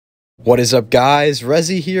What is up guys,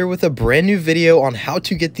 Rezi here with a brand new video on how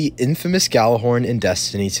to get the infamous Gjallarhorn in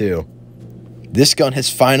Destiny 2. This gun has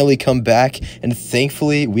finally come back, and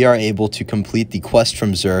thankfully we are able to complete the quest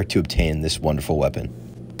from Xur to obtain this wonderful weapon.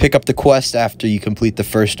 Pick up the quest after you complete the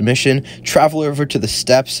first mission, travel over to the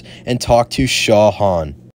steps, and talk to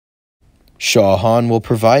Gjallarhorn. Gjallarhorn will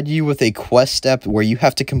provide you with a quest step where you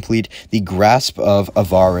have to complete the Grasp of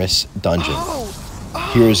Avarice dungeon.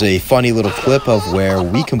 Here's a funny little clip of where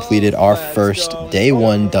we completed our first day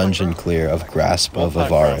 1 dungeon clear of Grasp of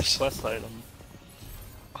Avarice. Look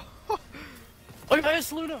at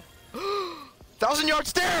this, Luna! 1,000-yard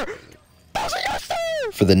stare! 1,000-yard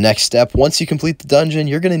stare! For the next step, once you complete the dungeon,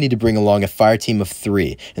 you're going to need to bring along a fire team of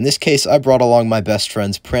 3. In this case, I brought along my best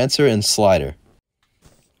friends Prancer and Slider.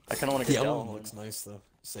 I kind of want to get Yellow Gjallarhorn. looks nice though.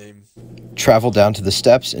 Same. Travel down to the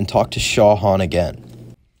steps and talk to Gjallarhorn again.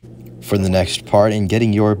 For the next part, in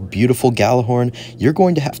getting your beautiful Gjallarhorn, you're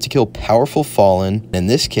going to have to kill powerful Fallen. In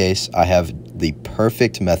this case, I have the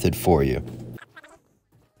perfect method for you.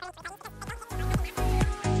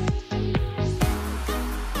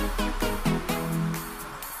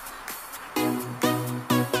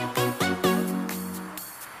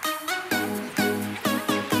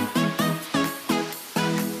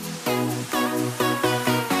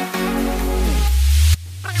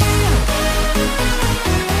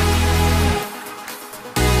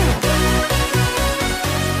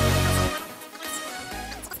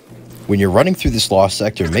 When you're running through this lost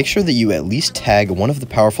sector, make sure that you at least tag one of the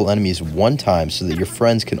powerful enemies one time so that your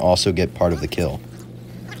friends can also get part of the kill.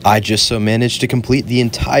 I just so managed to complete the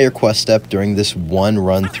entire quest step during this one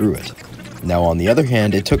run through it. Now on the other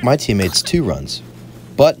hand, it took my teammates 2 runs.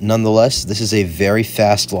 But nonetheless, this is a very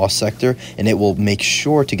fast lost sector, and it will make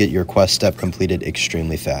sure to get your quest step completed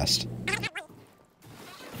extremely fast.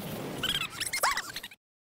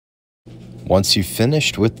 Once you've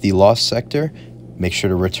finished with the lost sector, make sure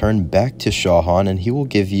to return back to Gjallarhorn and he will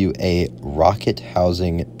give you a rocket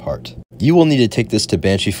housing part. You will need to take this to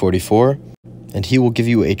Banshee 44 and he will give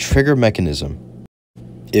you a trigger mechanism.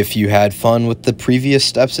 If you had fun with the previous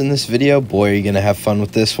steps in this video, boy are you going to have fun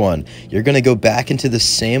with this one. You're going to go back into the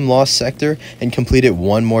same lost sector and complete it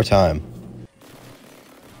one more time.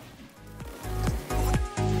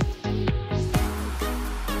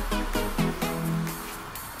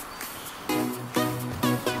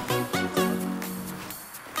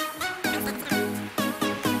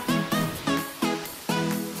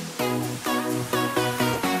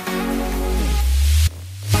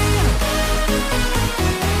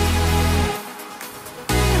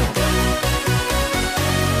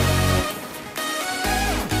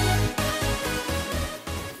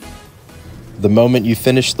 The moment you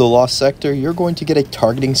finish the lost sector, you're going to get a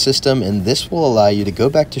targeting system, and this will allow you to go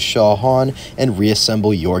back to Gjallarhorn and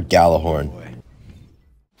reassemble your Gjallarhorn.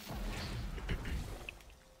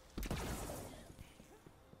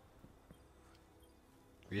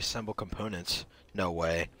 Reassemble components. No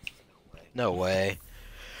way. No way.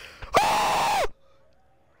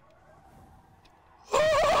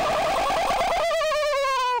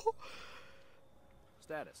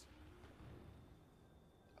 Status.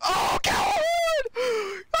 Oh, Gjallarhorn!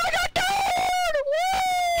 I got Gjallarhorn!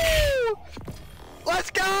 Woo! Let's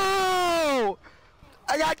go!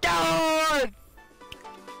 I got Gjallarhorn!